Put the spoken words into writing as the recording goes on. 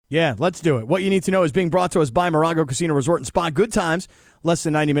Yeah, let's do it. What you need to know is being brought to us by Morago Casino Resort and Spa. Good times, less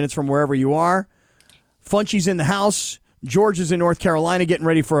than 90 minutes from wherever you are. Funchy's in the house. George is in North Carolina getting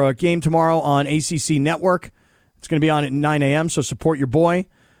ready for a game tomorrow on ACC Network. It's going to be on at 9 a.m., so support your boy.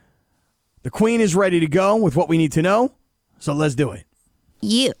 The Queen is ready to go with what we need to know, so let's do it.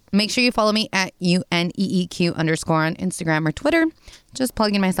 Yeah. Make sure you follow me at UNEEQ_ on Instagram or Twitter. Just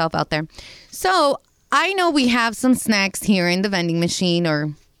plugging myself out there. So I know we have some snacks here in the vending machine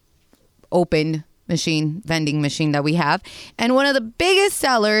or open vending machine that we have. And one of the biggest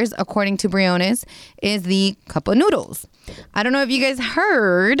sellers, according to Briones, is the cup of noodles. I don't know if you guys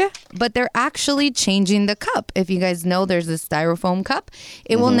heard, but they're actually changing the cup. If you guys know, there's a styrofoam cup.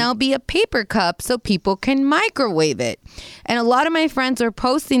 It will now be a paper cup so people can microwave it. And a lot of my friends are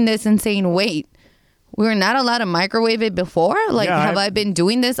posting this and saying, wait, we were not allowed to microwave it before? Like, have I been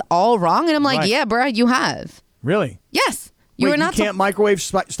doing this all wrong? And I'm like, yeah, bro, you have. Really? Yes. You can't microwave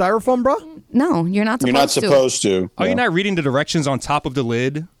styrofoam, bro? No, you're not supposed to. Are you not reading the directions on top of the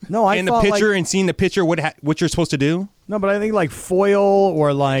lid? No, in the picture and seeing the picture what you're supposed to do? No, but I think like foil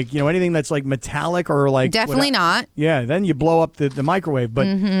or like, anything that's like metallic or like... Definitely not. Yeah, then you blow up the microwave. But,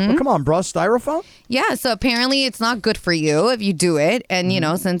 but come on, bro, styrofoam? Yeah, so apparently it's not good for you if you do it. And,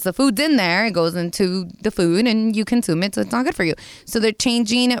 since the food's in there, it goes into the food and you consume it, so it's not good for you. So they're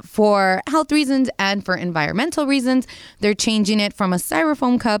changing it for health reasons and for environmental reasons. They're changing it from a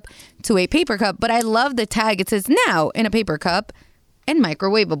styrofoam cup to a paper cup. But I love the tag. It says now in a paper cup and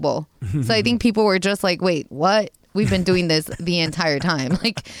microwavable. So I think people were just like, wait, what? We've been doing this the entire time.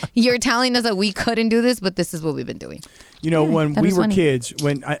 Like, you're telling us that we couldn't do this, but this is what we've been doing. When we were kids,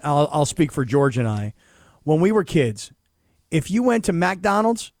 I'll speak for George and I, when we were kids, if you went to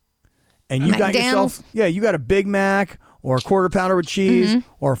McDonald's and you got yourself, you got a Big Mac or a quarter pounder with cheese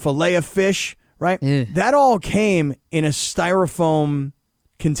or a fillet of fish, right? That all came in a styrofoam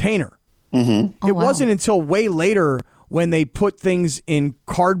container. It wasn't until way later when they put things in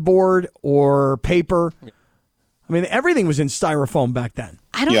cardboard or paper. I mean, everything was in styrofoam back then.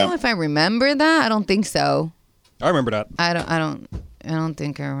 I don't know if I remember that. I don't think so. I remember that. I don't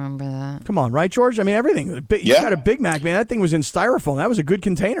think I remember that. Come on, right, George? I mean, everything. You got a Big Mac, man. That thing was in styrofoam. That was a good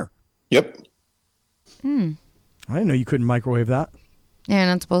container. Yep. I didn't know you couldn't microwave that. Yeah, you're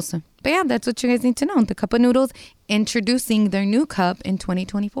not supposed to. But yeah, that's what you guys need to know. The Cup of Noodles introducing their new cup in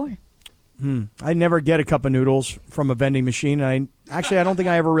 2024. I never get a cup of noodles from a vending machine. I don't think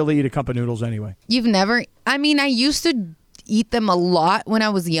I ever really eat a cup of noodles anyway. You've never? I mean, I used to eat them a lot when I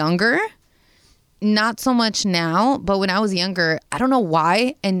was younger. Not so much now, but when I was younger, I don't know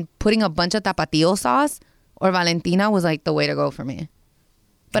why. And putting a bunch of tapatio sauce or Valentina was like the way to go for me.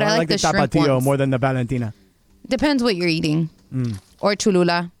 But I like the shrimp tapatio ones more than the Valentina. Depends what you're eating. Or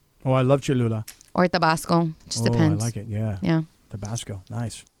Cholula. Oh, I love Cholula. Or Tabasco. Just depends. I like it. Yeah. Yeah. Tabasco.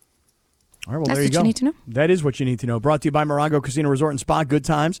 Nice. All right, well, That's there you what go. you need to know. That is what you need to know. Brought to you by Morago Casino Resort and Spa. Good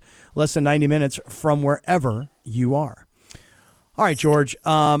times, less than 90 minutes from wherever you are. All right, George,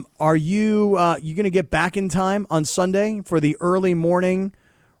 are you going to get back in time on Sunday for the early morning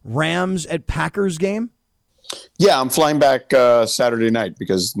Rams at Packers game? Yeah, I'm flying back Saturday night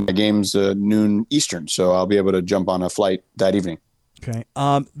because my game's noon Eastern, so I'll be able to jump on a flight that evening. Okay.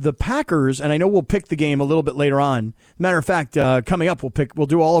 The Packers, and I know we'll pick the game a little bit later on. Matter of fact, coming up, we'll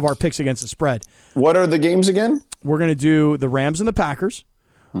do all of our picks against the spread. What are the games again? We're going to do the Rams and the Packers.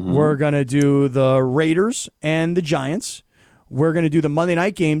 We're going to do the Raiders and the Giants. We're going to do the Monday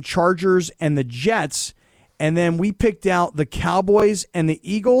night game, Chargers and the Jets. And then we picked out the Cowboys and the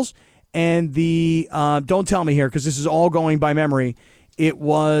Eagles and the, don't tell me here because this is all going by memory. It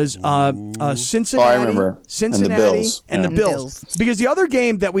was Cincinnati, I remember. Cincinnati, and the Yeah. Bills. Because the other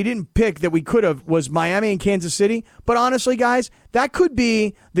game that we didn't pick that we could have was Miami and Kansas City. But honestly, guys, that could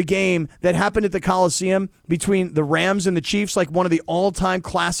be the game that happened at the Coliseum between the Rams and the Chiefs, like one of the all-time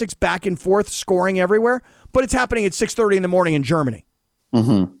classics, back and forth, scoring everywhere. But it's happening at 6:30 in the morning in Germany.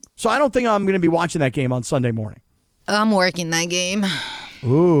 So I don't think I'm going to be watching that game on Sunday morning. I'm working that game.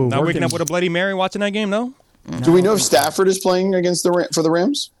 Ooh, Not waking up with a Bloody Mary watching that game, no? Do we know if Stafford is playing against for the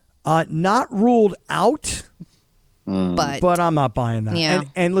Rams? Not ruled out, But I'm not buying that. Yeah.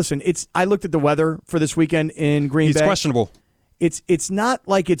 And listen, I looked at the weather for this weekend in Green Bay. He's questionable. It's not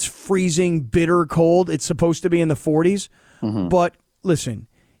like it's freezing, bitter cold. It's supposed to be in the 40s. But listen,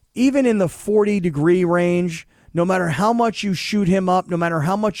 even in the 40-degree range, no matter how much you shoot him up, no matter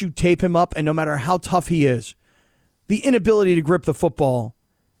how much you tape him up, and no matter how tough he is, the inability to grip the football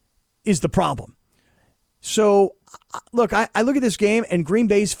is the problem. So, look, I look at this game, and Green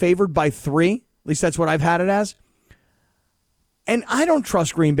Bay's favored by 3. At least that's what I've had it as. And I don't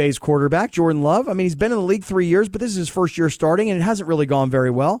trust Green Bay's quarterback, Jordan Love. I mean, he's been in the league 3 years, but this is his first year starting, and it hasn't really gone very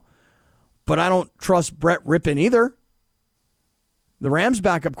well. But I don't trust Brett Rippon either, the Rams'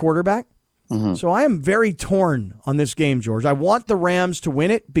 backup quarterback. Mm-hmm. So I am very torn on this game, George. I want the Rams to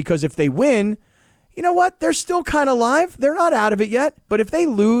win it because if they win, you know what? They're still kind of live. They're not out of it yet. But if they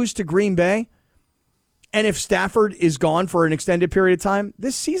lose to Green Bay, and if Stafford is gone for an extended period of time,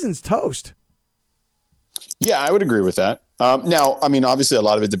 this season's toast. Yeah, I would agree with that. Now, I mean, obviously, a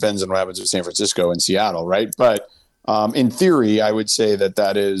lot of it depends on what happens with San Francisco and Seattle, right? But in theory, I would say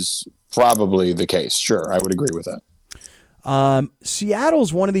that is probably the case. Sure, I would agree with that.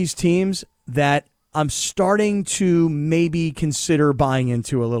 Seattle's one of these teams that I'm starting to maybe consider buying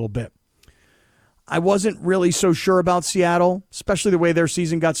into a little bit. I wasn't really so sure about Seattle, especially the way their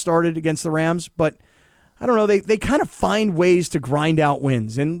season got started against the Rams, but I don't know, they kind of find ways to grind out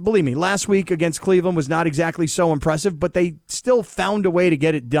wins. And believe me, last week against Cleveland was not exactly so impressive, but they still found a way to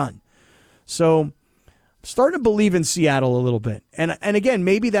get it done. So I'm starting to believe in Seattle a little bit. And again,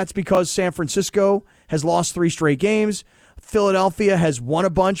 maybe that's because San Francisco has lost 3 straight games. Philadelphia has won a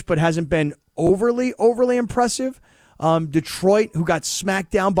bunch, but hasn't been overly impressive. Detroit, who got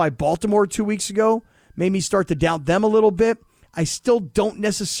smacked down by Baltimore 2 weeks ago, made me start to doubt them a little bit. I still don't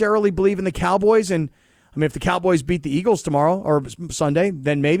necessarily believe in the Cowboys, and I mean, if the Cowboys beat the Eagles tomorrow or Sunday,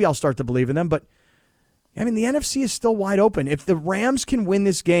 then maybe I'll start to believe in them. But, I mean, the NFC is still wide open. If the Rams can win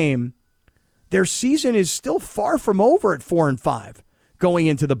this game, their season is still far from over at 4-5 going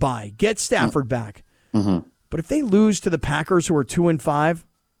into the bye. Get Stafford back. Mm-hmm. But if they lose to the Packers, who are 2-5,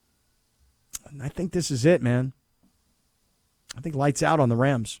 I think this is it, man. I think lights out on the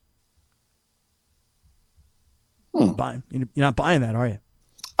Rams. You're not buying that, are you?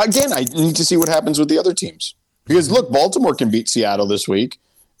 Again, I need to see what happens with the other teams. Because, look, Baltimore can beat Seattle this week.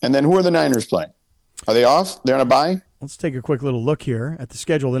 And then who are the Niners playing? Are they off? They're on a bye? Let's take a quick little look here at the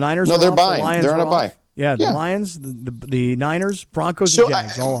schedule. The Niners No, are they're off. buying. They're on a bye. Yeah, the Lions, the Niners, Broncos, and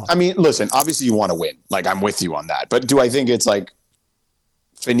Jags all off. I mean, listen, obviously you want to win. Like, I'm with you on that. But do I think it's like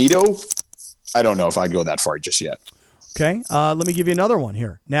finito? I don't know if I'd go that far just yet. Okay, let me give you another one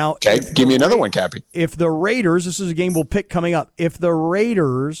here. Now, okay, give me another one, Cappy. If the Raiders, this is a game we'll pick coming up. If the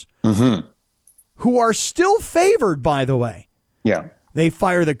Raiders, who are still favored, by the way, they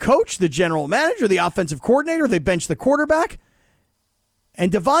fire the coach, the general manager, the offensive coordinator, they bench the quarterback,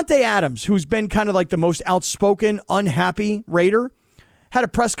 and Davante Adams, who's been kind of like the most outspoken, unhappy Raider, had a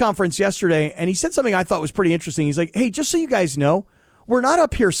press conference yesterday, and he said something I thought was pretty interesting. He's like, hey, just so you guys know, we're not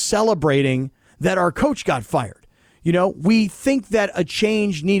up here celebrating that our coach got fired. You know, we think that a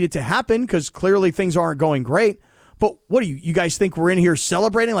change needed to happen because clearly things aren't going great. But what do you guys think we're in here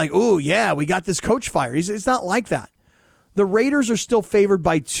celebrating? Like, oh, yeah, we got this coach fired. It's not like that. The Raiders are still favored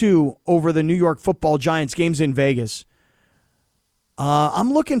by 2 over the New York Football Giants. Games in Vegas.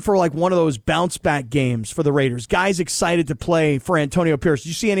 I'm looking for like one of those bounce back games for the Raiders. Guys excited to play for Antonio Pierce. Did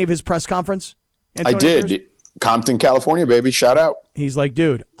you see any of his press conference? I did. Pierce? Compton, California, baby. Shout out. He's like,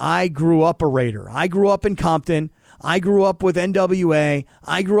 dude, I grew up a Raider. I grew up in Compton. I grew up with NWA.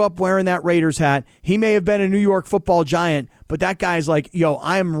 I grew up wearing that Raiders hat. He may have been a New York Football Giant, but that guy's like, yo,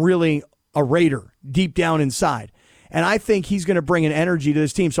 I'm really a Raider deep down inside. And I think he's going to bring an energy to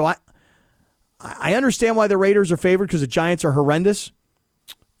this team. So I understand why the Raiders are favored because the Giants are horrendous.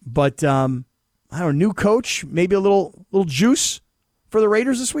 But, I don't know, new coach, maybe a little juice for the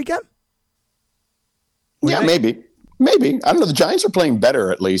Raiders this weekend? Yeah, maybe. I don't know. The Giants are playing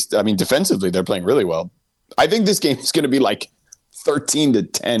better, at least. I mean, defensively, they're playing really well. I think this game is going to be like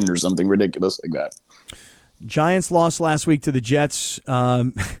 13-10 or something ridiculous like that. Giants lost last week to the Jets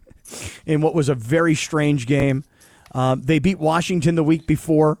in what was a very strange game. They beat Washington the week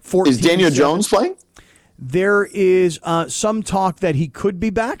before. Is Daniel Jones playing? There is some talk that he could be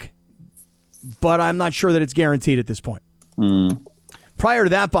back, but I'm not sure that it's guaranteed at this point. Prior to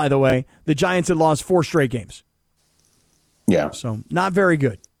that, by the way, the Giants had lost 4 straight games. Yeah. So not very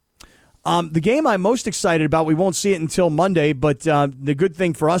good. The game I'm most excited about, we won't see it until Monday, but the good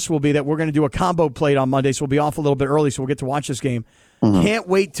thing for us will be that we're going to do a combo plate on Monday, so we'll be off a little bit early, so we'll get to watch this game. Can't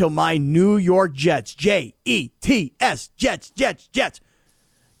wait till my New York Jets, Jets, Jets.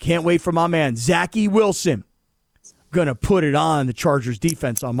 Can't wait for my man, Zachy Wilson. Going to put it on the Chargers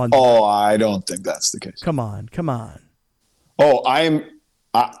defense on Monday. Oh, I don't think that's the case. Come on. Oh,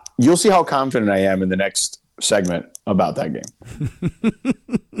 you'll see how confident I am in the next segment about that game.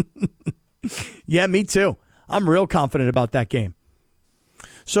 Yeah, me too. I'm real confident about that game.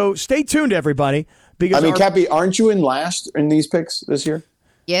 So stay tuned, everybody. Because Cappy, aren't you in last in these picks this year?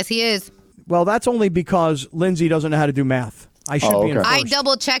 Yes, he is. Well, that's only because Lindsay doesn't know how to do math. I should be in first. I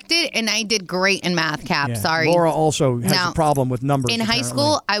double checked it and I did great in math, Cap. Yeah. Sorry. Laura also has a problem with numbers. In high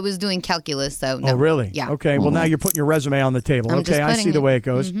school, I was doing calculus, so no. Oh, really? Yeah. Okay, well, now you're putting your resume on the table. Okay, I see the way it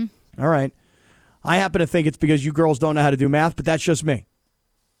goes. All right. I happen to think it's because you girls don't know how to do math, but that's just me.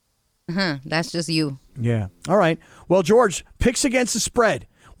 That's just you. Yeah. All right. Well, George, picks against the spread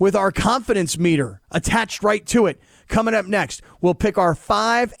with our confidence meter attached right to it. Coming up next, we'll pick our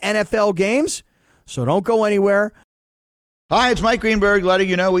 5 NFL games, so don't go anywhere. Hi, it's Mike Greenberg letting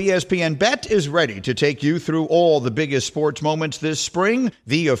you know ESPN Bet is ready to take you through all the biggest sports moments this spring.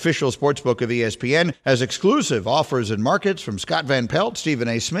 The official sportsbook of ESPN has exclusive offers and markets from Scott Van Pelt, Stephen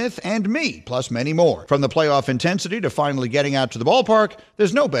A. Smith, and me, plus many more. From the playoff intensity to finally getting out to the ballpark,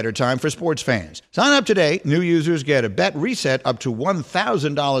 there's no better time for sports fans. Sign up today. New users get a bet reset up to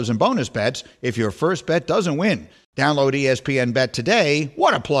 $1,000 in bonus bets if your first bet doesn't win. Download ESPN Bet today.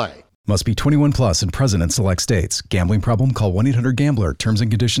 What a play. Must be 21 plus and present in select states. Gambling problem? Call 1-800-GAMBLER. Terms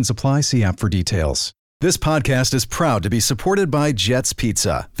and conditions apply. See app for details. This podcast is proud to be supported by Jets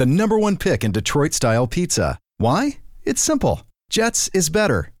Pizza, the #1 pick in Detroit-style pizza. Why? It's simple. Jets is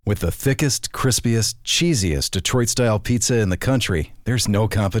better. With the thickest, crispiest, cheesiest Detroit-style pizza in the country, there's no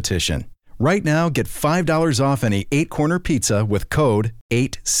competition. Right now, get $5 off any 8-corner pizza with code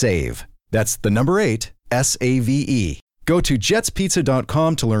 8SAVE. That's the number 8, SAVE. Go to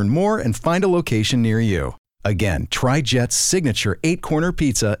jetspizza.com to learn more and find a location near you. Again, try Jet's signature 8-corner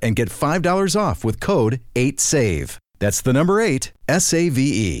pizza and get $5 off with code 8SAVE. That's the number 8,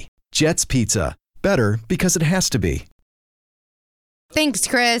 SAVE. Jet's Pizza. Better because it has to be. Thanks,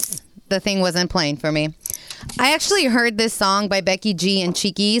 Chris. The thing wasn't playing for me. I actually heard this song by Becky G and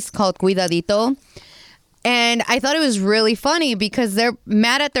Chiquis called Cuidadito. And I thought it was really funny because they're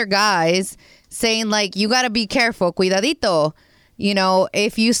mad at their guys saying, like, you got to be careful, cuidadito. You know,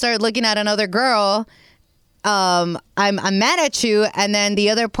 if you start looking at another girl, I'm mad at you. And then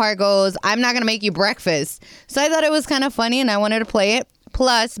the other part goes, I'm not going to make you breakfast. So I thought it was kind of funny and I wanted to play it.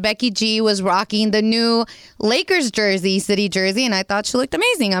 Plus, Becky G was rocking the new Lakers jersey, city jersey, and I thought she looked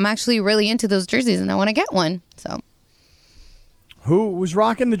amazing. I'm actually really into those jerseys and I want to get one. So, who was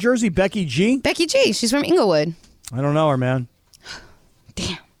rocking the jersey? Becky G? Becky G. She's from Inglewood. I don't know her, man.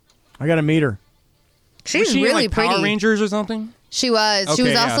 Damn. I got to meet her. She's was she really in, like, pretty. Power Rangers or something? She was. Okay, she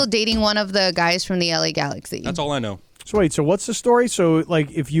was yeah. also dating one of the guys from the LA Galaxy. That's all I know. So wait, so what's the story? So like,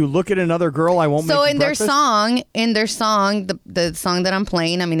 if you look at another girl, I won't make you breakfast? in their song, the song that I'm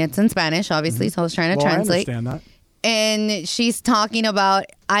playing, I mean, it's in Spanish, obviously, so I was trying to translate. I understand that. And she's talking about,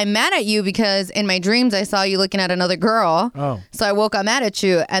 I'm mad at you because in my dreams I saw you looking at another girl. Oh. So I woke up mad at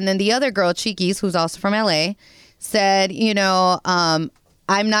you. And then the other girl, Chiquis, who's also from LA, said, you know, I'm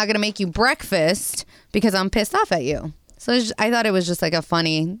not going to make you breakfast because I'm pissed off at you. So I thought it was just like a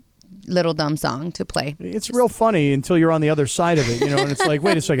funny little dumb song to play. It's real funny until you're on the other side of it, you know, and it's like,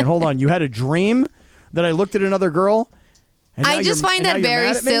 wait a second, hold on. You had a dream that I looked at another girl? And I just find that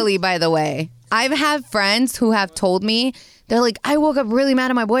very silly, by the way. I've had friends who have told me, they're like, I woke up really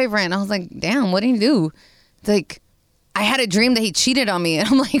mad at my boyfriend. I was like, damn, what did he do? It's like, I had a dream that he cheated on me. And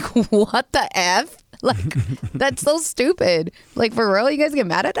I'm like, what the F? Like, that's so stupid. Like, for real? You guys get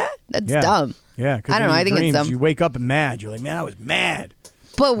mad at that? That's dumb. Yeah. I don't know. I think it's dumb. You wake up mad. You're like, man, I was mad.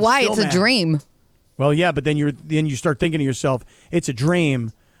 But why? It's mad. a dream. Well, yeah, but then you start thinking to yourself, it's a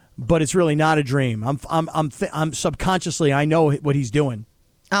dream, but it's really not a dream. I'm subconsciously, I know what he's doing.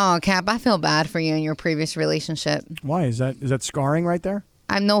 Oh, Cap, I feel bad for you in your previous relationship. Why? Is that scarring right there?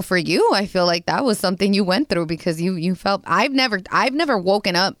 I know for you, I feel like that was something you went through because you felt I've never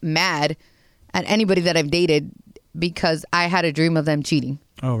woken up mad at anybody that I've dated because I had a dream of them cheating.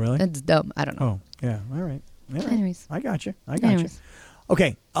 Oh, really? That's dumb. I don't know. Oh, yeah. All right. Anyways. I got you.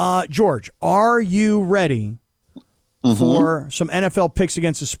 Okay, George, are you ready for some NFL picks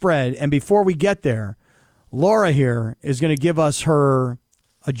against the spread? And before we get there, Laura here is going to give us her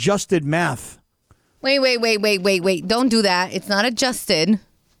adjusted math. Wait. Don't do that. It's not adjusted.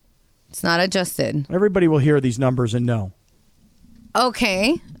 Everybody will hear these numbers and know.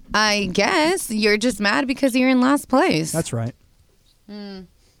 Okay. I guess you're just mad because you're in last place. That's right. All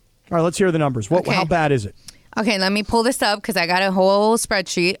right, let's hear the numbers. Okay. How bad is it? Okay, let me pull this up because I got a whole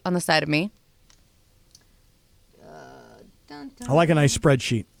spreadsheet on the side of me. I like a nice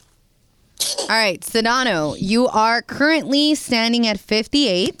spreadsheet. All right, Sedano, you are currently standing at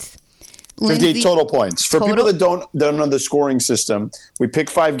 58. 58 total points. For people that don't know the scoring system, we pick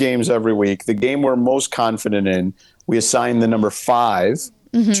 5 games every week. The game we're most confident in, we assign the number 5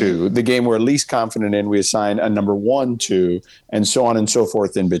 to. The game we're least confident in, we assign a number 1 to, and so on and so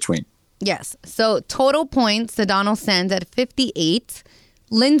forth in between. Yes. So total points, Sedano stands at 58.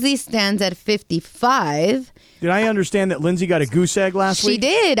 Lindsay stands at 55. Did I understand that Lindsay got a goose egg last week? She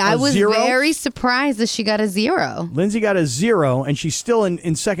did. I was 0? very surprised that she got a 0. Lindsay got a 0, and she's still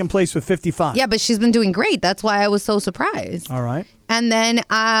in second place with 55. Yeah, but she's been doing great. That's why I was so surprised. All right. And then,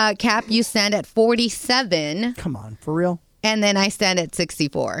 Cap, you stand at 47. Come on, for real? And then I stand at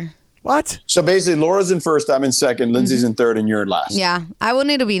 64. What? So basically, Laura's in first, I'm in second, Lindsay's in third, and you're in last. Yeah, I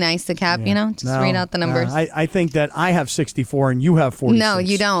wanted to be nice to Cap, just read out the numbers. I think that I have 64 and you have 46. No,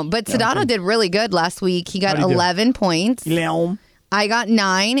 you don't. But Sedano did really good last week. He got 11 points. I got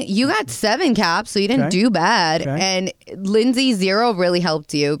 9. You got 7, Cap, so you didn't do bad. Okay. And Lindsay 0 really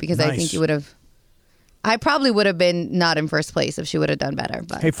helped you because I think you would have. I probably would have been not in first place if she would have done better.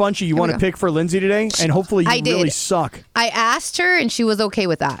 But hey, Funchy, you want to pick for Lindsay today? And hopefully you really suck. I asked her and she was okay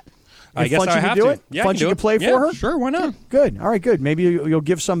with that. I guess I have do to. it? Yeah, Funchy can play for her? Sure, why not? Good. All right, good. Maybe you'll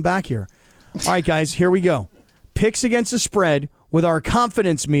give some back here. All right, guys, here we go. Picks against the spread with our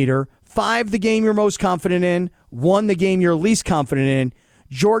confidence meter. 5, the game you're most confident in. 1, the game you're least confident in.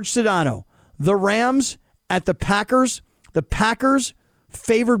 George Sedano, the Rams at the Packers. The Packers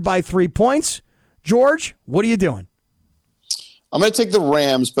favored by 3 points. George, what are you doing? I'm going to take the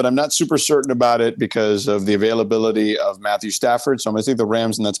Rams, but I'm not super certain about it because of the availability of Matthew Stafford. So I'm going to take the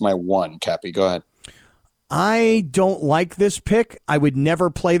Rams, and that's my 1. Cappy, go ahead. I don't like this pick. I would never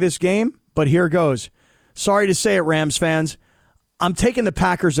play this game, but here goes. Sorry to say it, Rams fans. I'm taking the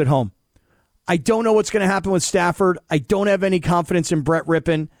Packers at home. I don't know what's going to happen with Stafford. I don't have any confidence in Brett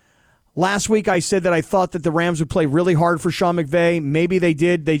Rippon. Last week I said that I thought that the Rams would play really hard for Sean McVay. Maybe they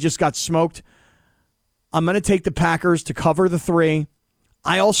did. They just got smoked. I'm going to take the Packers to cover the 3.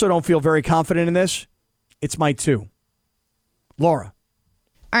 I also don't feel very confident in this. It's my 2. Laura.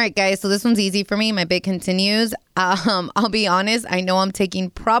 All right, guys. So this one's easy for me. My bid continues. I'll be honest. I know I'm taking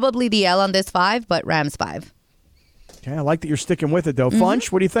probably the L on this 5, but Rams 5. Okay, I like that you're sticking with it, though. Funch,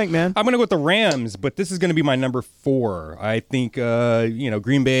 what do you think, man? I'm going to go with the Rams, but this is going to be my number 4. I think,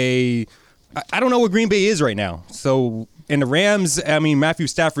 Green Bay. I don't know what Green Bay is right now. So, and the Rams, Matthew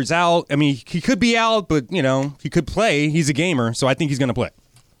Stafford's out. He could be out, but, he could play. He's a gamer, so I think he's going to play.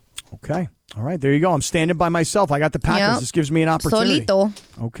 Okay. All right, there you go. I'm standing by myself. I got the Packers. Yep. This gives me an opportunity. Solito.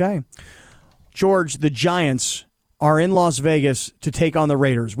 Okay. George, the Giants are in Las Vegas to take on the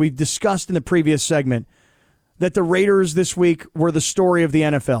Raiders. We've discussed in the previous segment that the Raiders this week were the story of the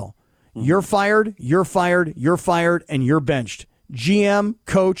NFL. You're fired, you're fired, you're fired, and you're benched. GM,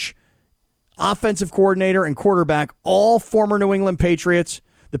 coach, offensive coordinator, and quarterback, all former New England Patriots.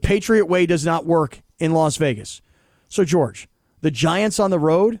 The Patriot way does not work in Las Vegas. So, George, the Giants on the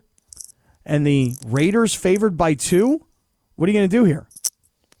road and the Raiders favored by 2? What are you going to do here?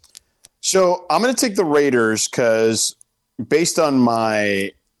 So I'm going to take the Raiders because based on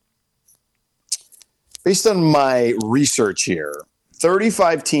my research here,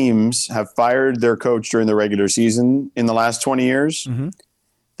 35 teams have fired their coach during the regular season in the last 20 years. Mm-hmm.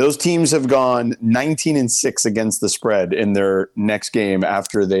 Those teams have gone 19-6 against the spread in their next game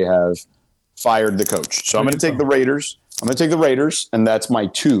after they have fired the coach. So I'm going to take the Raiders. I'm going to take the Raiders, and that's my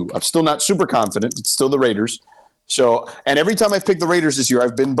 2. I'm still not super confident. It's still the Raiders. So, and every time I've picked the Raiders this year,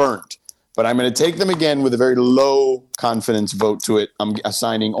 I've been burned. But I'm going to take them again with a very low confidence vote to it. I'm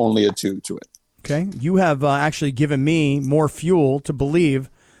assigning only a 2 to it. Okay. You have actually given me more fuel to believe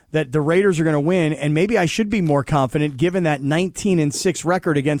that the Raiders are going to win, and maybe I should be more confident given that 19-6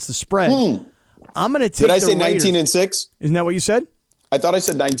 record against the spread. I'm going to take. Did I say 19-6? Isn't that what you said? I thought I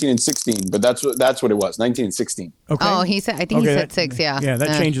said 19-16, but that's what it was. 19-16. Okay. Oh, he said. I think he said 6. Yeah. Yeah,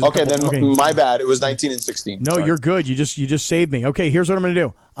 that changes. Okay, then my bad. It was 19-16. No, you're good. You just saved me. Okay, here's what I'm going to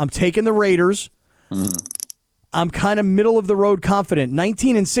do. I'm taking the Raiders. I'm kind of middle of the road confident.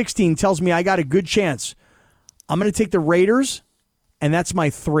 19-16 tells me I got a good chance. I'm going to take the Raiders, and that's my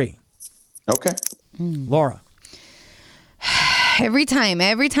 3. Okay. Laura. Every time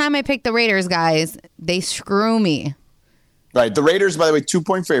I pick the Raiders, guys, they screw me. Right. The Raiders, by the way,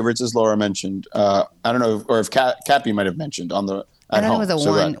 2-point favorites, as Laura mentioned. I don't know, or if Cappy might have mentioned on the at home. I thought it was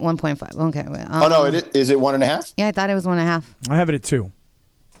a 1.5. Okay. Oh, no, is it 1.5? Yeah, I thought it was 1.5. I have it at 2.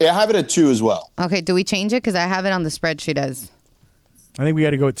 Yeah, I have it at 2 as well. Okay, do we change it? Because I have it on the spreadsheet as. I think we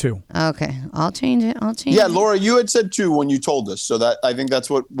got to go at 2. Okay, I'll change it. Yeah, Laura, you had said 2 when you told us, so that I think that's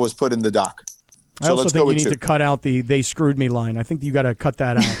what was put in the doc. So I also let's think go you with need 2. to cut out the "they screwed me" line. I think you got to cut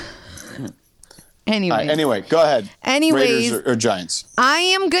that out. Anyway, go ahead. Anyways, Raiders or Giants? I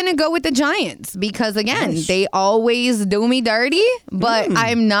am going to go with the Giants because, again, they always do me dirty, but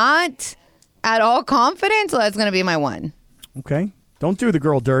I'm not at all confident, so that's going to be my 1. Okay. Don't do the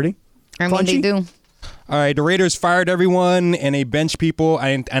girl dirty. I mean, they do. All right, the Raiders fired everyone, and they bench people,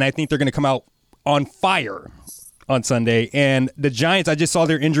 and I think they're going to come out on fire on Sunday. And the Giants, I just saw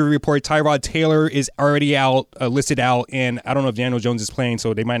their injury report. Tyrod Taylor is already out, listed out, and I don't know if Daniel Jones is playing,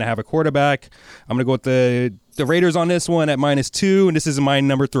 so they might not have a quarterback. I'm going to go with the Raiders on this one at -2, and this is my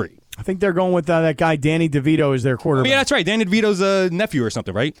number 3. I think they're going with that guy, Danny DeVito, is their quarterback. Yeah, that's right. Danny DeVito's nephew or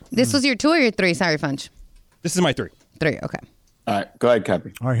something, right? This was your 2 or your 3? Sorry, Funch. This is my 3. 3, okay. All right, go ahead,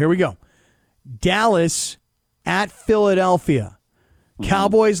 Cappy. All right, here we go. Dallas at Philadelphia.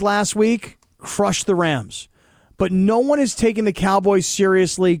 Cowboys last week crushed the Rams, but no one is taking the Cowboys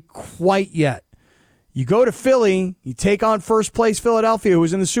seriously quite yet. You go to Philly, you take on first place Philadelphia, who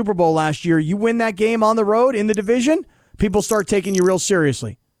was in the Super Bowl last year. You win that game on the road in the division, people start taking you real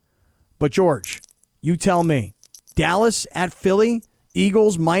seriously. But George, you tell me, Dallas at Philly,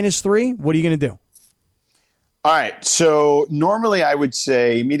 Eagles -3, what are you going to do? All right, so normally I would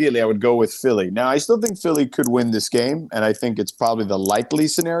say immediately I would go with Philly. Now, I still think Philly could win this game, and I think it's probably the likely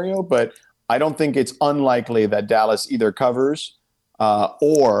scenario, but I don't think it's unlikely that Dallas either covers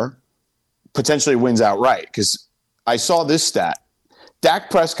or potentially wins outright, because I saw this stat. Dak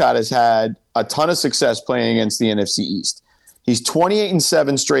Prescott has had a ton of success playing against the NFC East. He's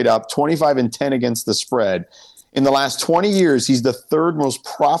 28-7 straight up, 25-10 against the spread. In the last 20 years, he's the 3rd most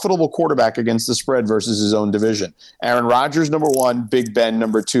profitable quarterback against the spread versus his own division. Aaron Rodgers, number 1, Big Ben,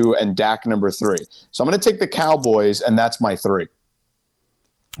 number 2, and Dak, number 3. So I'm going to take the Cowboys, and that's my 3.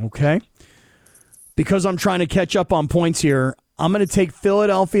 Okay. Because I'm trying to catch up on points here, I'm going to take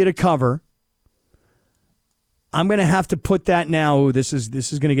Philadelphia to cover. I'm going to have to put that now. Ooh, this is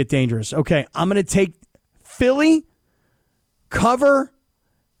going to get dangerous. Okay, I'm going to take Philly, cover,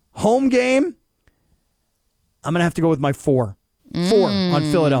 home game. I'm going to have to go with my 4. 4 on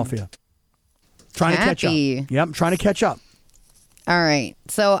Philadelphia. Trying to catch up. Yep, I'm trying to catch up. All right.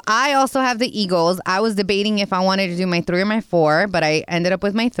 So I also have the Eagles. I was debating if I wanted to do my 3 or my 4, but I ended up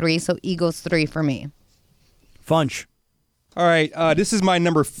with my 3, so Eagles 3 for me. Funch. All right, this is my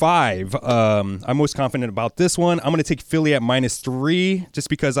number 5. I'm most confident about this one. I'm going to take Philly at -3 just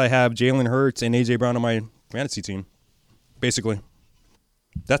because I have Jalen Hurts and A.J. Brown on my fantasy team, basically.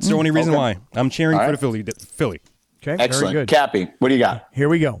 That's the only reason why. I'm cheering for the Philly. Okay, excellent. Very good. Cappy, what do you got? Here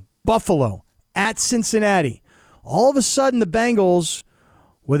we go. Buffalo at Cincinnati. All of a sudden, the Bengals,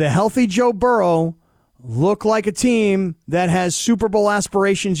 with a healthy Joe Burrow, look like a team that has Super Bowl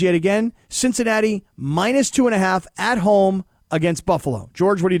aspirations yet again. Cincinnati -2.5 at home against Buffalo.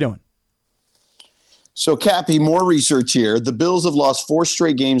 George, what are you doing? So, Cappy, more research here. The Bills have lost 4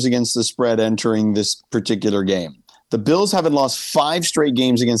 straight games against the spread entering this particular game. The Bills haven't lost 5 straight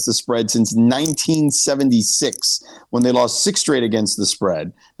games against the spread since 1976, when they lost 6 straight against the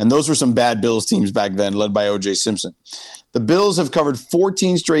spread. And those were some bad Bills teams back then, led by O.J. Simpson. The Bills have covered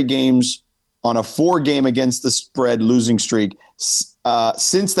 14 straight games on a 4-game against the spread losing streak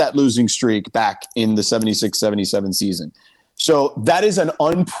since that losing streak back in the 76-77 season. So that is an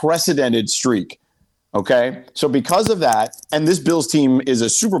unprecedented streak. Okay, so because of that, and this Bills team is a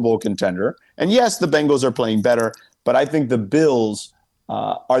Super Bowl contender, and yes, the Bengals are playing better, but I think the Bills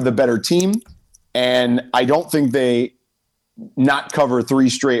are the better team, and I don't think they not cover 3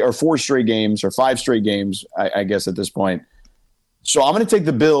 straight or 4 straight games or 5 straight games, I guess at this point. So I'm going to take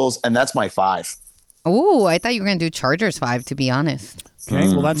the Bills, and that's my 5. Oh, I thought you were going to do Chargers 5, to be honest. Okay,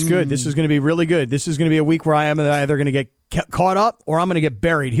 well, that's good. This is going to be really good. This is going to be a week where I am either going to get caught up or I'm going to get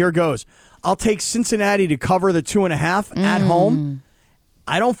buried. Here goes. I'll take Cincinnati to cover the 2.5 at home.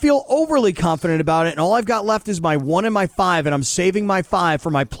 I don't feel overly confident about it, and all I've got left is my 1 and my 5, and I'm saving my 5 for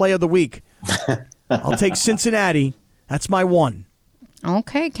my play of the week. I'll take Cincinnati. That's my 1.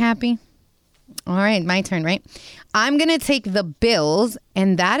 Okay, Cappy. All right, my turn, right? I'm going to take the Bills,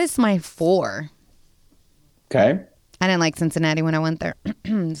 and that is my 4. Okay. I didn't like Cincinnati when I went there.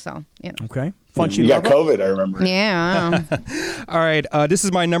 So, you know. Okay. You got COVID, I remember. Yeah. All right, this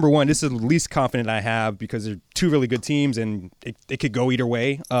is my number 1. This is the least confident I have because they're 2 really good teams, and it could go either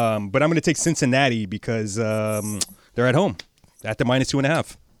way. But I'm going to take Cincinnati because they're at home at the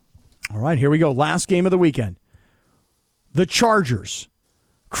 -2.5. All right, here we go. Last game of the weekend. The Chargers,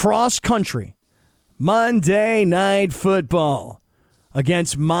 cross country, Monday Night Football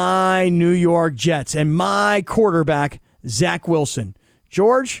against my New York Jets and my quarterback, Zach Wilson.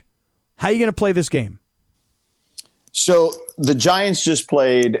 George, how are you going to play this game? So the Giants just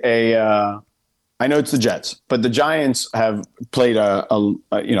played I know it's the Jets, but the Giants have played a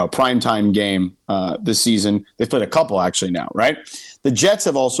primetime game this season. They've played a couple actually now, right? The Jets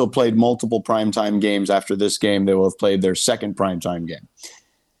have also played multiple primetime games after this game. They will have played their second primetime game.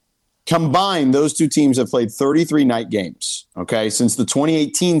 Combined, those 2 teams have played 33 night games, okay, since the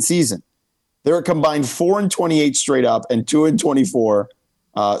 2018 season. They're a combined 4-28 straight up and 2-24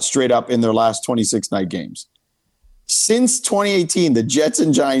 straight up in their last 26 night games. Since 2018, the Jets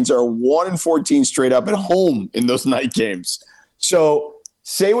and Giants are 1-14 straight up at home in those night games. So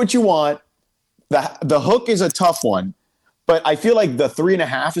say what you want. The hook is a tough one, but I feel like the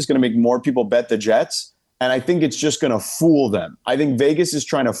 3.5 is going to make more people bet the Jets. And I think it's just going to fool them. I think Vegas is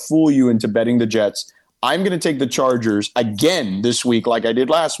trying to fool you into betting the Jets. I'm going to take the Chargers again this week like I did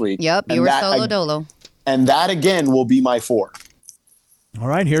last week. Yep, you were solo dolo. And that again will be my 4. All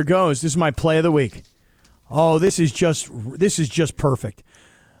right, here goes. This is my play of the week. Oh, this is just perfect.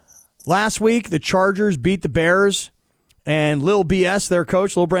 Last week, the Chargers beat the Bears, and Lil BS, their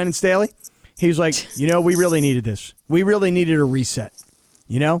coach, Lil Brandon Staley, he was like, we really needed this. We really needed a reset.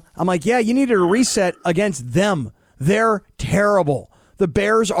 I'm like, yeah, you needed a reset against them. They're terrible. The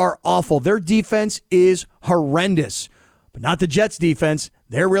Bears are awful. Their defense is horrendous, but not the Jets' defense.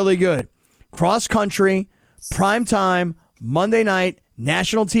 They're really good. Cross country, prime time, Monday night,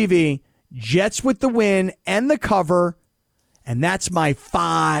 national TV. Jets with the win and the cover, and that's my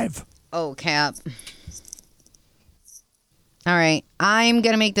 5. Oh, Cap. All right. I'm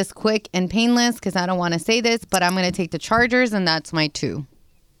going to make this quick and painless because I don't want to say this, but I'm going to take the Chargers, and that's my 2.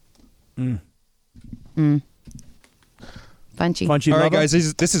 Funchy. All right, guys,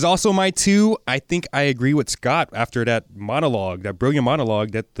 this is also my 2. I think I agree with Scott after that brilliant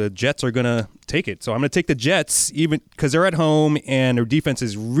monologue, that the Jets are going to take it. So I'm going to take the Jets, even because they're at home and their defense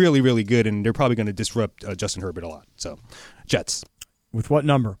is really, really good, and they're probably going to disrupt Justin Herbert a lot. So, Jets. With what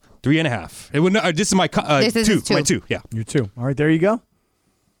number? 3.5. This is my 2. My 2, yeah. Your 2. All right, there you go.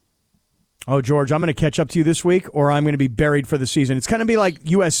 Oh, George, I'm going to catch up to you this week, or I'm going to be buried for the season. It's going to be like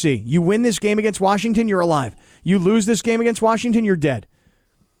USC. You win this game against Washington, you're alive. You lose this game against Washington, you're dead.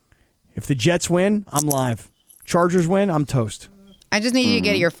 If the Jets win, I'm live. Chargers win, I'm toast. I just need you to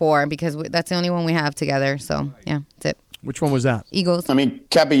get your 4 because that's the only one we have together. So, yeah, that's it. Which one was that? Eagles. I mean,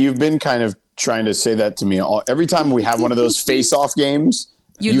 Cappy, you've been kind of trying to say that to me. Every time we have one of those face-off games,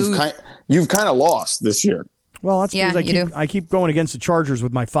 you've kind of lost this year. Well, that's because I keep going against the Chargers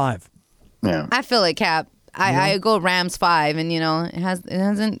with my 5. Yeah, I feel it, Cap. I go Rams 5, and it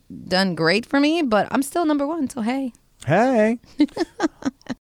hasn't done great for me, but I'm still number 1. So hey.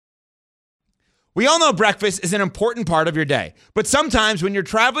 We all know breakfast is an important part of your day, but sometimes when you're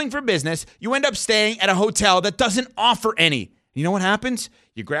traveling for business, you end up staying at a hotel that doesn't offer any. You know what happens?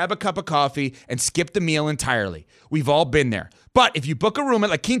 You grab a cup of coffee and skip the meal entirely. We've all been there. But if you book a room at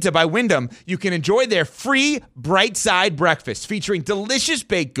La Quinta by Wyndham, you can enjoy their free Bright Side breakfast featuring delicious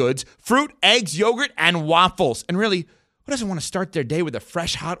baked goods, fruit, eggs, yogurt, and waffles. And really, who doesn't want to start their day with a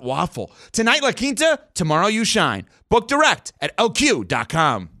fresh, hot waffle? Tonight, La Quinta, tomorrow you shine. Book direct at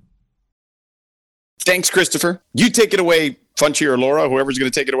lq.com. Thanks, Christopher. You take it away, Funchy or Laura, whoever's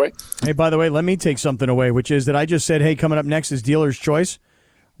going to take it away. Hey, by the way, let me take something away, which is that I just said, hey, coming up next is Dealer's Choice.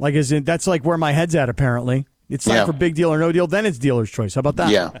 That's like where my head's at, apparently. It's time for Big Deal or No Deal, then it's Dealer's Choice. How about that?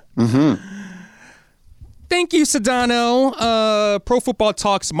 Yeah. Mm-hmm. Thank you, Sedano. Pro Football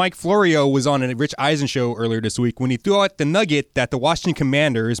Talk's Mike Florio was on a Rich Eisen show earlier this week when he threw out the nugget that the Washington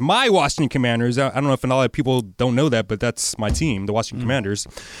Commanders, my Washington Commanders, I don't know if a lot of people don't know that, but that's my team, the Washington Commanders,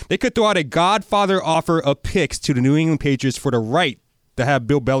 they could throw out a Godfather offer of picks to the New England Patriots for the right to have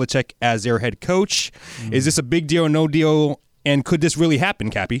Bill Belichick as their head coach. Is this a big deal or no deal, and could this really happen,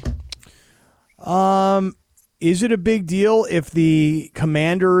 Cappy? Is it a big deal if the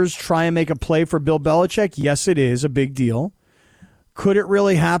Commanders try and make a play for Bill Belichick? Yes, it is a big deal. Could it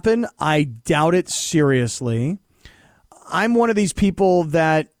really happen? I doubt it seriously. I'm one of these people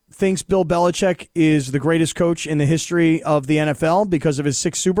that thinks Bill Belichick is the greatest coach in the history of the NFL because of his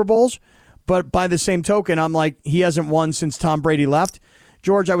 6 Super Bowls. But by the same token, I'm like, he hasn't won since Tom Brady left.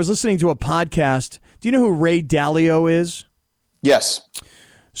 George, I was listening to a podcast. Do you know who Ray Dalio is? Yes.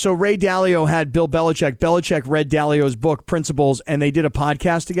 So Ray Dalio had Bill Belichick. Belichick read Dalio's book, Principles, and they did a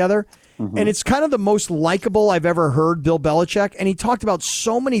podcast together. Mm-hmm. And it's kind of the most likable I've ever heard Bill Belichick. And he talked about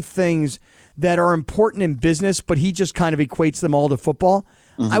so many things that are important in business, but he just kind of equates them all to football.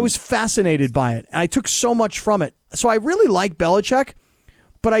 Mm-hmm. I was fascinated by it. And I took so much from it. So I really like Belichick,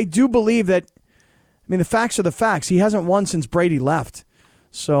 but I do believe that, the facts are the facts. He hasn't won since Brady left.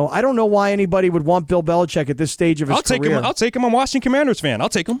 So I don't know why anybody would want Bill Belichick at this stage of his career. I'll take him. I'm a Washington Commanders fan. I'll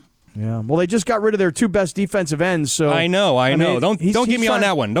take him. Yeah. Well, they just got rid of their 2 best defensive ends. So I know. Don't get me on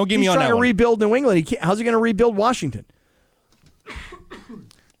that one. Don't get me on that one. He's trying to rebuild New England. How's he going to rebuild Washington?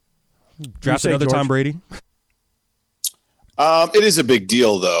 Draft another Tom Brady. It is a big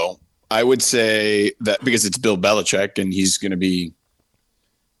deal, though. I would say that because it's Bill Belichick and he's going to be,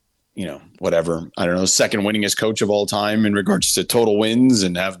 whatever, I don't know, second winningest coach of all time in regards to total wins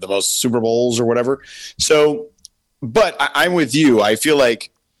and have the most Super Bowls or whatever. So, but I'm with you. I feel like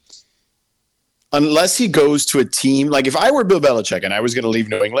unless he goes to a team, like if I were Bill Belichick and I was going to leave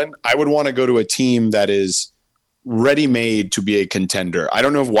New England, I would want to go to a team that is ready-made to be a contender. I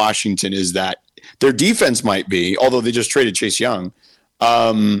don't know if Washington is that. Their defense might be, although they just traded Chase Young.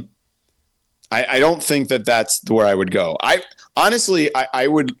 I don't think that that's where I would go. I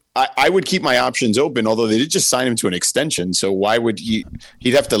would keep my options open, although they did just sign him to an extension. So why would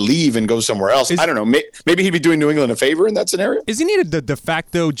he'd have to leave and go somewhere else? I don't know. Maybe he'd be doing New England a favor in that scenario. Isn't he the de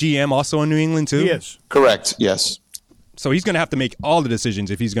facto GM also in New England too? He is. Correct. Yes. So he's going to have to make all the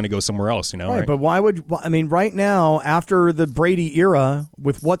decisions if he's going to go somewhere else, Right, but why would – I mean, right now, after the Brady era,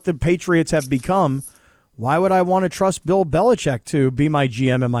 with what the Patriots have become, why would I want to trust Bill Belichick to be my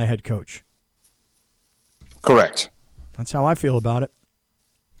GM and my head coach? Correct. That's how I feel about it.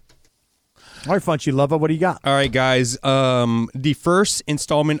 All right, Funchy Lover, what do you got? All right, guys. The first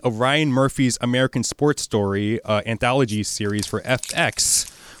installment of Ryan Murphy's American Sports Story anthology series for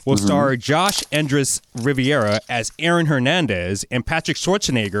FX will star Josh Andres Riviera as Aaron Hernandez and Patrick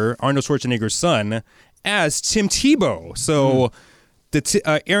Schwarzenegger, Arnold Schwarzenegger's son, as Tim Tebow. So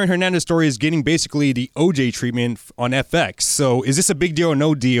the Aaron Hernandez story is getting basically the OJ treatment on FX. So is this a big deal or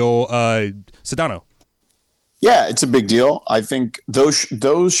no deal, Sedano? Yeah, it's a big deal. I think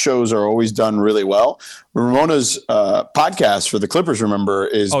those shows are always done really well. Ramona's podcast for the Clippers, remember,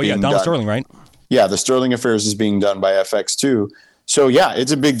 is Donald Sterling, right? Yeah, the Sterling Affairs is being done by FX too. So yeah,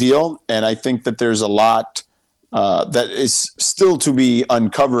 it's a big deal, and I think that there's a lot that is still to be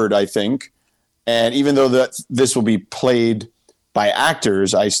uncovered, I think. And even though this will be played by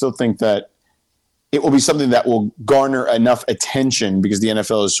actors, I still think that it will be something that will garner enough attention because the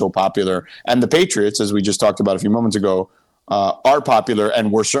NFL is so popular. And the Patriots, as we just talked about a few moments ago, are popular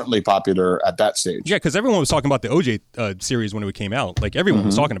and were certainly popular at that stage. Yeah, because everyone was talking about the OJ series when it came out. Like, everyone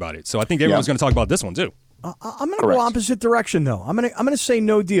was talking about it. So I think everyone's going to talk about this one, too. I'm going to go opposite direction, though. I'm going to say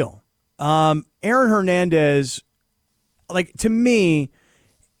no deal. Aaron Hernandez, like, to me,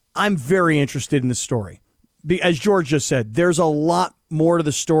 I'm very interested in the story. As George just said, there's a lot more to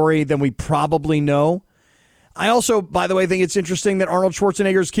the story than we probably know. I also, by the way, think it's interesting that Arnold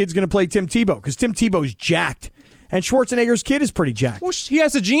Schwarzenegger's kid's going to play Tim Tebow because Tim Tebow's jacked, and Schwarzenegger's kid is pretty jacked. Well, he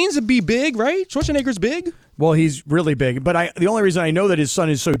has the genes to be big, right? Schwarzenegger's big. Well, he's really big, but the only reason I know that his son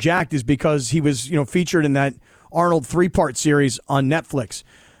is so jacked is because he was, featured in that Arnold 3-part series on Netflix.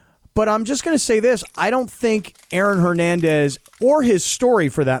 But I'm just going to say this. I don't think Aaron Hernandez, or his story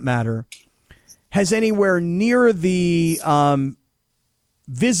for that matter, has anywhere near the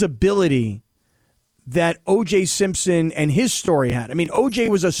visibility that O.J. Simpson and his story had. I mean, O.J.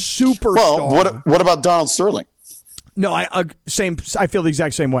 was a superstar. Well, what about Donald Sterling? No, I feel the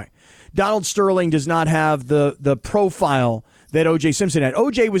exact same way. Donald Sterling does not have the profile that O.J. Simpson had.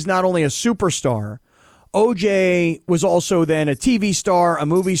 O.J. was not only a superstar, O.J. was also then a TV star, a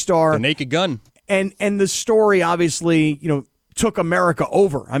movie star. The Naked Gun. And the story obviously, took America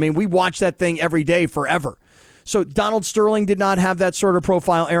over. I mean, we watch that thing every day forever. So Donald Sterling did not have that sort of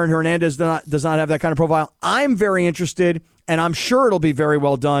profile. Aaron Hernandez does not have that kind of profile. I'm very interested, and I'm sure it'll be very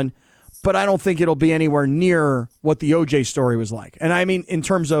well done, but I don't think it'll be anywhere near what the O.J. story was like. And I mean, in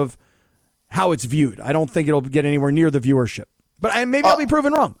terms of how it's viewed, I don't think it'll get anywhere near the viewership. But maybe I'll be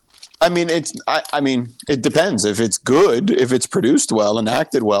proven wrong. I mean, it depends. If it's good, if it's produced well and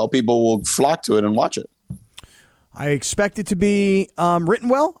acted well, people will flock to it and watch it. I expect it to be written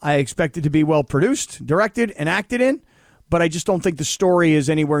well. I expect it to be well produced, directed, and acted in. But I just don't think the story is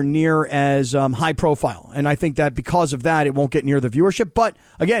anywhere near as high profile. And I think that because of that, it won't get near the viewership. But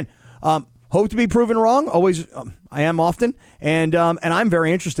again, hope to be proven wrong. Always, I am often. And I'm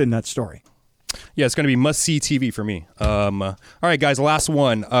very interested in that story. Yeah, it's going to be must-see TV for me. All right, guys, last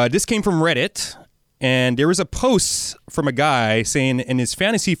one. This came from Reddit. And there was a post from a guy saying in his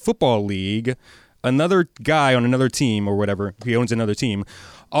fantasy football league, another guy on another team or whatever, he owns another team,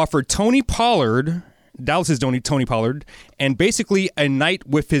 offered Tony Pollard, Dallas's Tony Pollard, and basically a night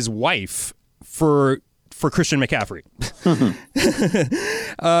with his wife for Christian McCaffrey.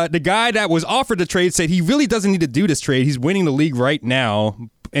 The guy that was offered the trade said he really doesn't need to do this trade. He's winning the league right now.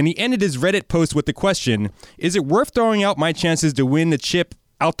 And he ended his Reddit post with the question, is it worth throwing out my chances to win the chip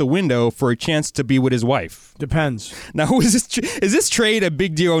out the window for a chance to be with his wife? Depends. Now, is this trade a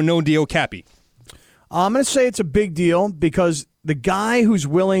big deal or no deal, Cappy? I'm going to say it's a big deal because the guy who's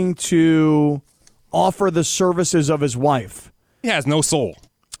willing to offer the services of his wife, he has no soul.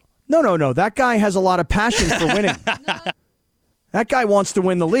 No. That guy has a lot of passion for winning. That guy wants to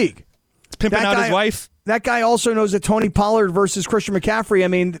win the league. Pimping out his wife. That guy also knows that Tony Pollard versus Christian McCaffrey, I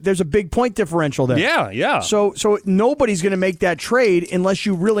mean, there's a big point differential there. Yeah. So nobody's going to make that trade unless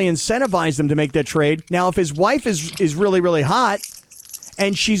you really incentivize them to make that trade. Now, if his wife is really, really hot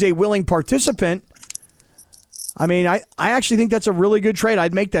and she's a willing participant, I mean, I actually think that's a really good trade.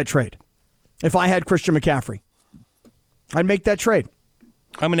 I'd make that trade if I had Christian McCaffrey. I'd make that trade.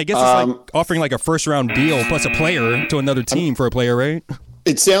 I mean, I guess it's like offering like a first-round deal plus a player to another team for a player, right?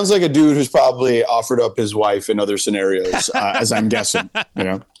 It sounds like a dude who's probably offered up his wife in other scenarios, as I'm guessing,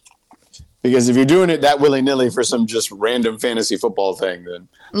 Because if you're doing it that willy-nilly for some just random fantasy football thing, then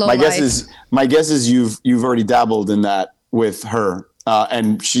my guess is you've already dabbled in that with her,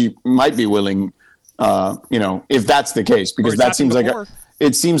 and she might be willing, if that's the case, because that seems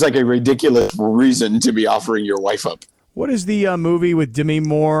like a ridiculous reason to be offering your wife up. What is the movie with Demi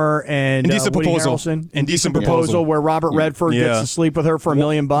Moore and Indecent Woody Proposal? Harrelson? Indecent Proposal, where Robert Redford gets to sleep with her for $1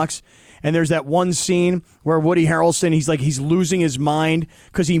 million. And there's that one scene where Woody Harrelson, he's losing his mind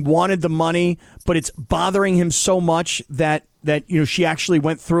because he wanted the money, but it's bothering him so much that she actually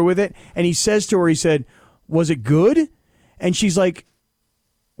went through with it. And he says to her, he said, "Was it good?" And she's like,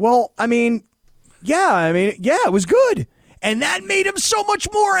 "Well, yeah, it was good." And that made him so much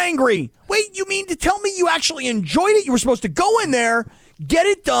more angry. Wait, you mean to tell me you actually enjoyed it? You were supposed to go in there, get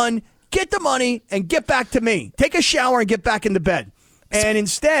it done, get the money, and get back to me. Take a shower and get back into bed. And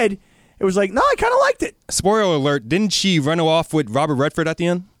instead, it was like, no, I kind of liked it. Spoiler alert, didn't she run off with Robert Redford at the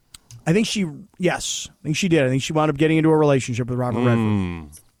end? I think she did. I think she wound up getting into a relationship with Robert Redford.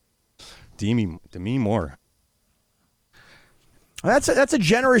 Demi Moore. That's a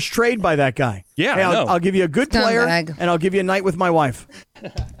generous trade by that guy. Yeah, hey, I'll give you a good player, Scumbag. and I'll give you a night with my wife.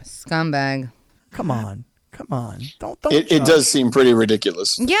 Scumbag. Come on. Don't. It does seem pretty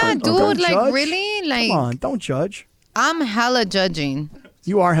ridiculous. Yeah, dude. Don't Like, judge. really? Like, Come on, don't judge. I'm hella judging.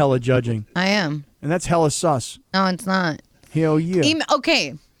 You are hella judging, I am. and that's hella sus. No, it's not. Hell yeah.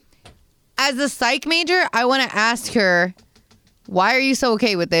 Okay. As a psych major, I want to ask her, why are you so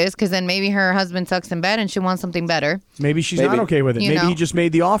okay with this? Because then maybe her husband sucks in bed and she wants something better. Maybe she's not okay with it. Maybe he just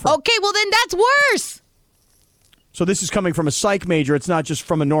made the offer. Okay, well then that's worse. So this is coming from a psych major. It's not just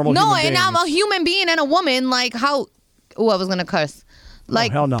from a normal human being. No, and I'm a human being and a woman. Like how... Oh, I was going to cuss.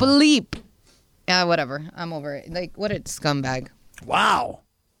 Like, hell no. bleep. Yeah, whatever. I'm over it. Like, what a scumbag. Wow.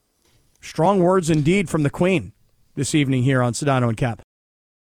 Strong words indeed from the Queen this evening here on Sedano and Cap.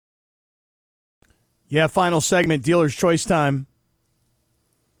 Yeah, final segment, Dealer's Choice time.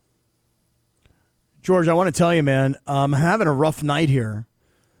 George, I want to tell you, man, I'm having a rough night here.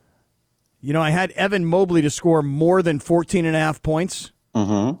 I had Evan Mobley to score more than 14.5 points.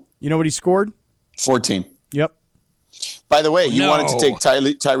 Mm-hmm. You know what he scored? 14. Yep. By the way, you wanted to take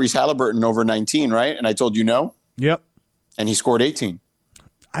Tyrese Halliburton over 19, right? And I told you no. Yep. And he scored 18.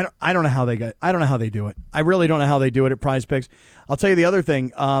 I don't know how they do it. I really don't know how they do it at Prize Picks. I'll tell you the other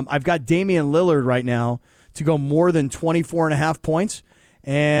thing. I've got Damian Lillard right now to go more than 24.5 points.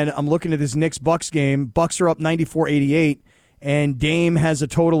 And I'm looking at this Knicks-Bucks game. Bucks are up 94-88, and Dame has a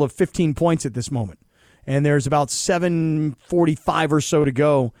total of 15 points at this moment. And there's about 7:45 or so to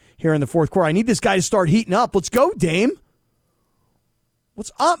go here in the fourth quarter. I need this guy to start heating up. Let's go, Dame.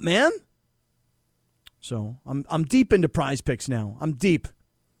 What's up, man? So I'm deep into Prize Picks now. I'm deep.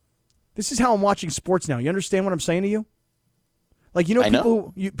 This is how I'm watching sports now. You understand what I'm saying to you? Like,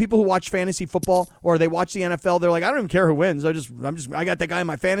 people who watch fantasy football or they watch the NFL, they're like, I don't even care who wins. I got that guy on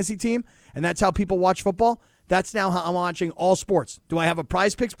my fantasy team, and that's how people watch football. That's now how I'm watching all sports. Do I have a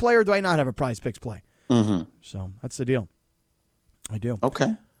Prize Picks play or do I not have a Prize Picks play? Mm-hmm. So that's the deal. I do.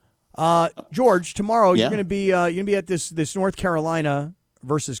 Okay. George, tomorrow you're going to be at this North Carolina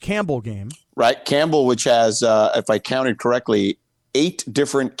versus Campbell game. Right, Campbell, which has, if I counted correctly, 8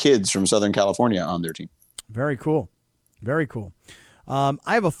 different kids from Southern California on their team. Very cool. Very cool. I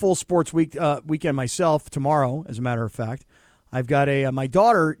have a full sports weekend myself tomorrow, as a matter of fact. I've got my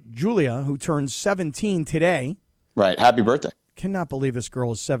daughter, Julia, who turns 17 today. Right. Happy birthday. Cannot believe this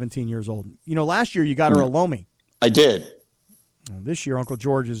girl is 17 years old. Last year you got her a Lomi. I did. This year, Uncle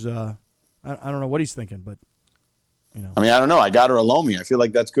George is, I don't know what he's thinking, but, I don't know. I got her a Lomi. I feel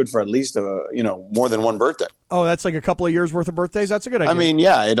like that's good for at least, more than one birthday. Oh, that's like a couple of years worth of birthdays? That's a good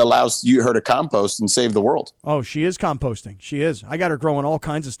idea. It allows her to compost and save the world. Oh, she is composting. She is. I got her growing all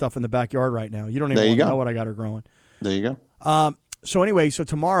kinds of stuff in the backyard right now. You don't even know what I got her growing. There you go. So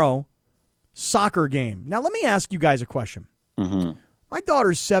tomorrow, soccer game. Now, let me ask you guys a question. Mm-hmm. My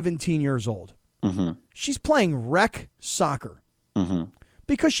daughter's 17 years old. Mm-hmm. She's playing rec soccer. Mm-hmm.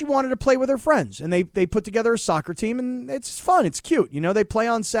 Because she wanted to play with her friends, and they put together a soccer team, and it's fun. It's cute. They play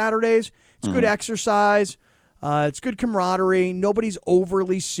on Saturdays. It's good exercise. It's good camaraderie. Nobody's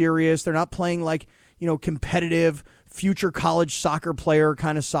overly serious. They're not playing like, competitive future college soccer player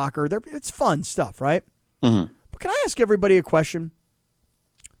kind of soccer. It's fun stuff, right? Mm-hmm. But can I ask everybody a question?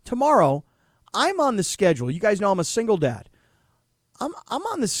 Tomorrow, I'm on the schedule. You guys know I'm a single dad. I'm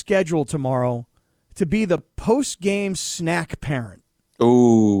on the schedule tomorrow to be the post-game snack parent.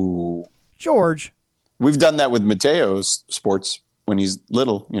 Ooh. George. We've done that with Mateo's sports when he's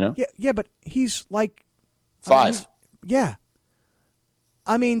little, you know? Yeah, but he's like 5. Yeah.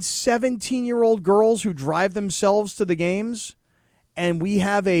 I mean, 17-year-old girls who drive themselves to the games, and we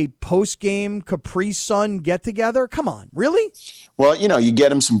have a post-game Capri Sun get-together? Come on, really? Well, you get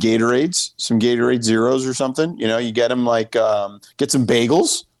them some Gatorades, some Gatorade Zeros or something. You get them get some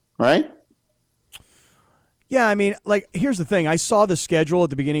bagels, right? Yeah, I mean, here's the thing. I saw the schedule at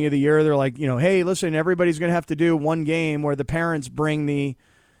the beginning of the year. They're like, hey, listen, everybody's going to have to do one game where the parents bring the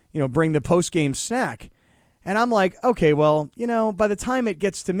post-game snack. And I'm like, okay, well, by the time it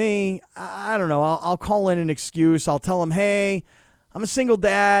gets to me, I don't know. I'll call in an excuse. I'll tell them, hey, I'm a single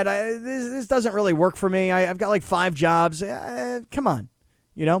dad. This doesn't really work for me. I've got 5 jobs. Come on,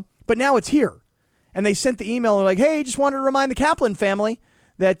 But now it's here. And they sent the email. They're like, hey, just wanted to remind the Kaplan family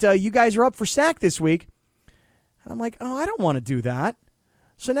that you guys are up for snack this week. And I'm like, oh, I don't want to do that.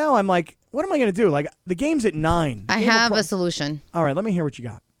 So now I'm like, what am I going to do? The game's at 9. I have a solution. All right, let me hear what you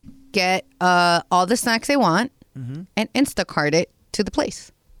got. Get all the snacks they want and Instacart it to the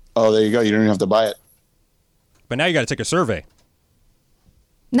place. Oh, there you go. You don't even have to buy it. But now you got to take a survey.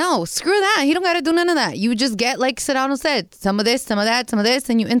 No, screw that. You don't got to do none of that. You just get, like Sedano said, some of this, some of that, some of this,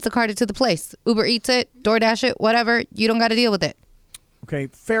 and you Instacart it to the place. Uber Eats it, DoorDash it, whatever. You don't got to deal with it. Okay,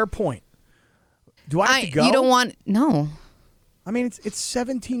 fair point. Do I have to go? You don't want... No. I mean, it's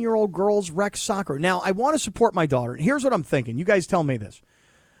 17-year-old girls rec soccer. Now, I want to support my daughter. Here's what I'm thinking. You guys tell me this.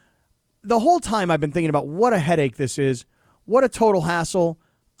 The whole time I've been thinking about what a headache this is, what a total hassle.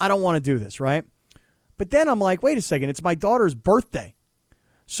 I don't want to do this, right? But then I'm like, wait a second, it's my daughter's birthday.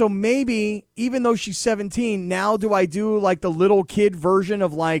 So maybe, even though she's 17, now do I do the little kid version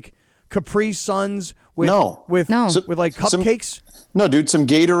of Capri Suns with cupcakes? No, dude, some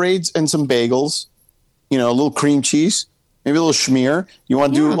Gatorades and some bagels, a little cream cheese, maybe a little schmear. You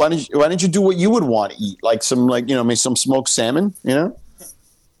want to do, why don't you do what you would want to eat? Maybe some smoked salmon,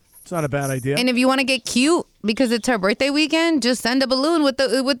 It's not a bad idea. And if you want to get cute because it's her birthday weekend, just send a balloon with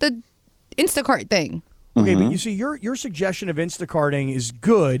the Instacart thing. Okay, but you see, your suggestion of Instacarting is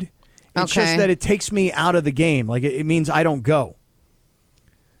good. It's just that it takes me out of the game. It means I don't go.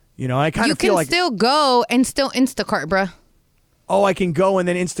 I kind of feel like... You can still go and still Instacart, bruh. Oh, I can go and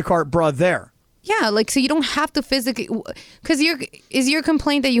then Instacart, bruh, there. Yeah, so you don't have to physically... Because is your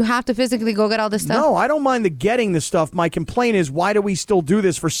complaint that you have to physically go get all this stuff? No, I don't mind the getting the stuff. My complaint is, why do we still do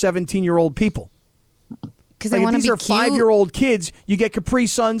this for 17-year-old people? Because they want to be cute. These are 5-year-old kids. You get Capri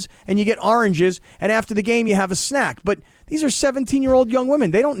Suns and you get oranges, and after the game you have a snack. But these are 17-year-old young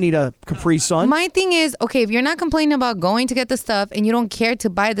women. They don't need a Capri Sun. My thing is, okay, if you're not complaining about going to get the stuff and you don't care to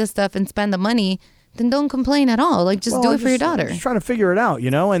buy the stuff and spend the money, then don't complain at all. Do it for your daughter. I'm just trying to figure it out,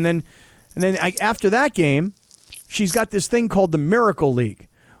 And then after that game, she's got this thing called the Miracle League,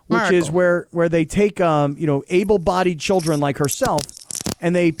 which is where they take able-bodied children like herself,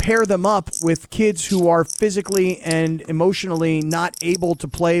 and they pair them up with kids who are physically and emotionally not able to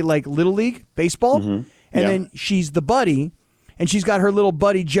play Little League baseball. And then she's the buddy, and she's got her little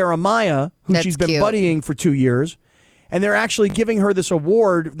buddy Jeremiah, who she's been buddying for 2 years. And they're actually giving her this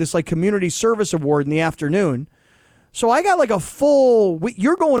award, this community service award in the afternoon. So I got a full...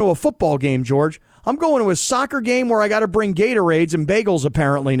 You're going to a football game, George. I'm going to a soccer game where I got to bring Gatorades and bagels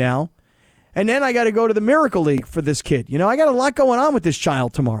apparently now. And then I got to go to the Miracle League for this kid. I got a lot going on with this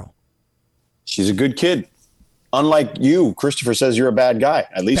child tomorrow. She's a good kid. Unlike you, Christopher says you're a bad guy.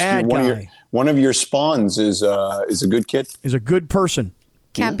 At least one of your spawns is a good kid. Is a good person.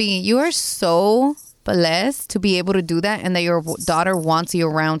 Cappy, you are so blessed to be able to do that, and that your daughter wants you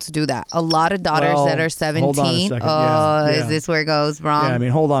around to do that. A lot of daughters that are 17. Is this where it goes wrong? Yeah,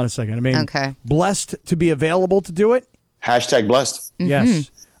 hold on a second. Okay. Blessed to be available to do it. Hashtag blessed.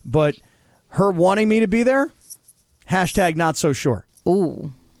 Yes. But her wanting me to be there, hashtag not so sure.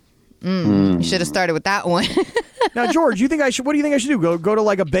 Ooh. You should have started with that one. Now, George, what do you think I should do? Go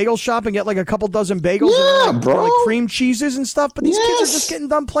to a bagel shop and get a couple dozen bagels and bro. Cream cheeses and stuff? But these kids are just getting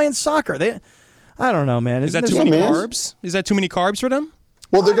done playing soccer. I don't know, man. Is that too many carbs? Is that too many carbs for them?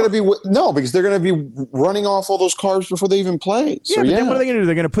 Well, they're going to be because they're going to be running off all those carbs before they even play. Yeah, then what are they going to do?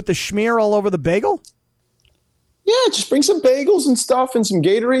 They're going to put the schmear all over the bagel? Yeah, just bring some bagels and stuff and some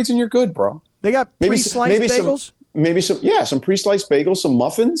Gatorades and you're good, bro. They got pre-sliced bagels? Some pre-sliced bagels, some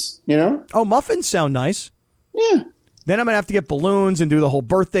muffins, Oh, muffins sound nice. Yeah. Then I'm going to have to get balloons and do the whole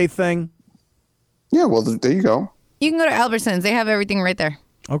birthday thing. Yeah, well, there you go. You can go to Albertsons. They have everything right there.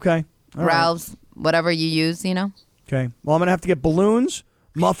 Okay. All Ralph's, whatever you use, Okay. Well, I'm going to have to get balloons,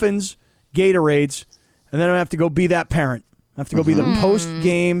 muffins, Gatorades, and then I'm going to have to go be that parent. I have to go be the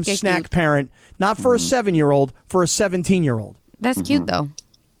post-game snack parent, not for a 7-year-old, for a 17-year-old. That's cute, though.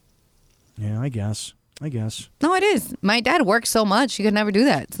 Yeah, I guess. No, it is. My dad works so much, he could never do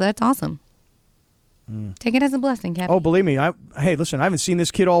that. So that's awesome. Take it as a blessing, Cappy. Oh, believe me. Hey, listen, I haven't seen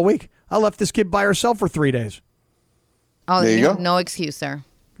this kid all week. I left this kid by herself for 3 days. Oh, there you go. No excuse, sir.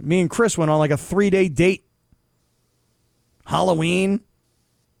 Me and Chris went on like a 3-day date. Halloween.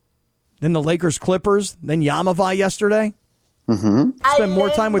 Then the Lakers Clippers. Then Yamava yesterday. Mm-hmm. I spent more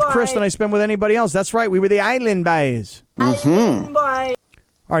time with Chris than I spent with anybody else. That's right. We were the Island Boys. Mm-hmm.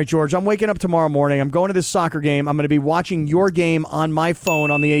 All right, George, I'm waking up tomorrow morning. I'm going to this soccer game. I'm going to be watching your game on my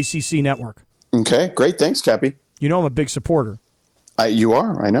phone on the ACC network. Okay, great. Thanks, Cappy. You know I'm a big supporter. You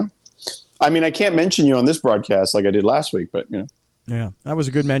are, I know. I mean, I can't mention you on this broadcast like I did last week, but, Yeah, that was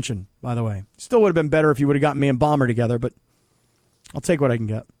a good mention, by the way. Still would have been better if you would have gotten me and Bomber together, but I'll take what I can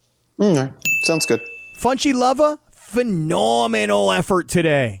get. Sounds good. Funchy Lova, phenomenal effort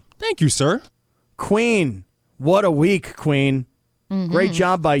today. Thank you, sir. Queen, what a week, Queen. Great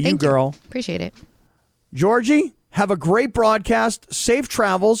job by you, girl. Appreciate it. Georgie, have a great broadcast, safe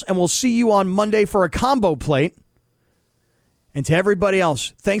travels, and we'll see you on Monday for a combo plate. And to everybody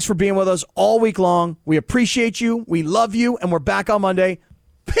else, thanks for being with us all week long. We appreciate you, we love you, and we're back on Monday.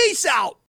 Peace out!